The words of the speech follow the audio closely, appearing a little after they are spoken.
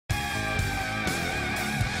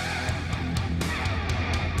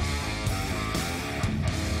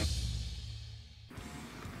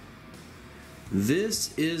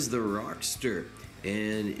This is the Rockster,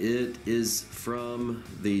 and it is from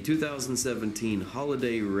the 2017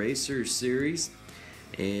 Holiday Racer Series.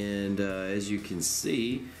 And as you can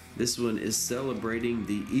see, this one is celebrating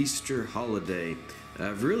the Easter holiday.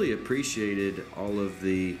 I've really appreciated all of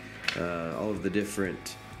the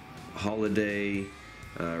different holiday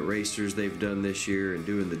racers they've done this year and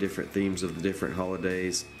doing the different themes of the different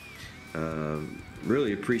holidays.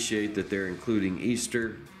 Really appreciate that they're including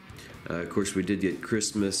Easter. Of course, we did get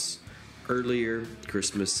Christmas earlier,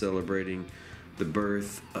 Christmas celebrating the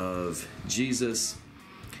birth of Jesus,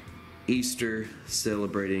 Easter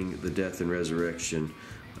celebrating the death and resurrection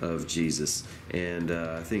of Jesus. And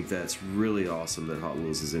I think that's really awesome that Hot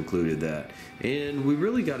Wheels has included that. And we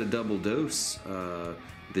really got a double dose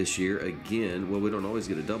this year again. Well, we don't always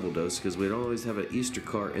get a double dose because we don't always have an Easter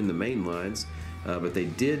car in the main lines, but they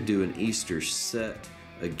did do an Easter set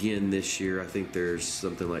again this year. I think there's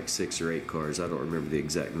something like 6 or 8 cars. I don't remember the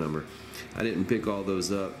exact number. I didn't pick all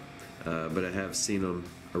those up, but I have seen them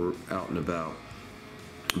out and about.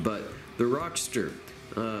 But the Rockster,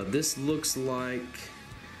 this looks like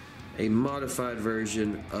a modified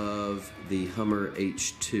version of the Hummer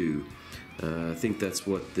H2. I think that's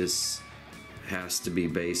what this has to be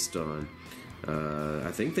based on.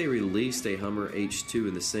 I think they released a Hummer H2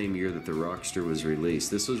 in the same year that the Rockster was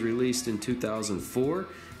released. This was released in 2004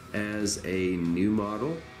 as a new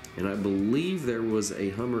model, and I believe there was a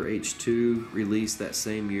Hummer H2 released that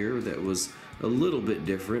same year that was a little bit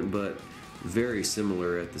different but very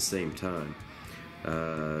similar at the same time.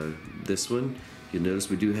 This one, you'll notice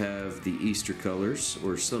we do have the Easter colors,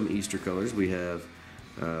 or some Easter colors. We have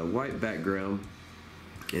white background,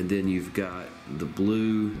 and then you've got the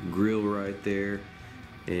blue grill right there,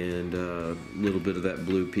 and a little bit of that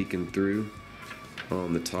blue peeking through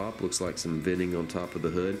on the top. Looks like some venting on top of the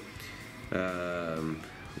hood.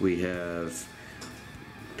 We have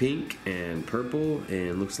pink and purple,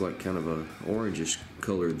 and looks like kind of a orangish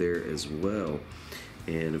color there as well.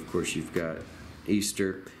 And of course you've got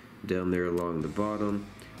Easter down there along the bottom,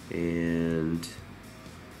 and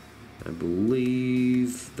I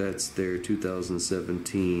believe that's their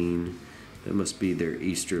 2017, that must be their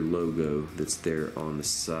Easter logo that's there on the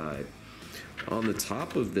side. On the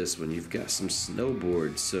top of this one, you've got some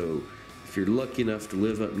snowboards, so if you're lucky enough to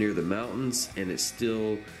live up near the mountains and it's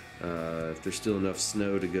still, if there's still enough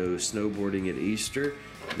snow to go snowboarding at Easter,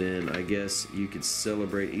 then I guess you could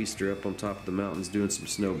celebrate Easter up on top of the mountains doing some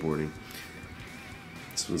snowboarding.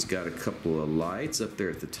 This one's got a couple of lights up there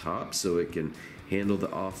at the top so it can handle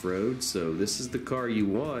the off-road. So this is the car you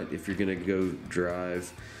want if you're gonna go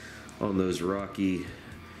drive on those rocky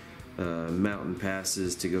mountain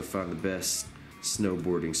passes to go find the best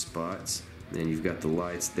snowboarding spots. And you've got the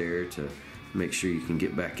lights there to make sure you can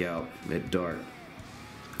get back out at dark.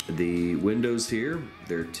 The windows here,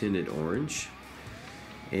 they're tinted orange.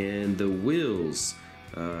 And the wheels,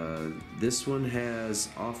 this one has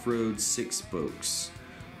off-road 6 spokes.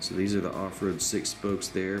 So these are the off-road 6 spokes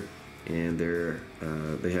there, and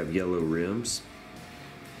they have yellow rims.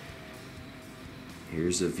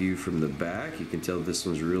 Here's a view from the back. You can tell this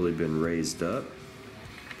one's really been raised up.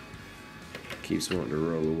 Keeps wanting to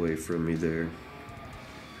roll away from me there.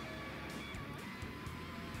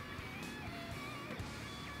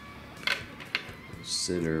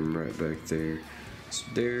 Center him right back there. So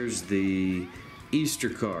there's the Easter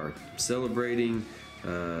car celebrating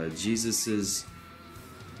Jesus's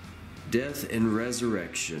death and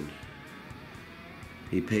resurrection.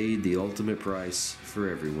 He paid the ultimate price for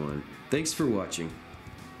everyone. Thanks for watching.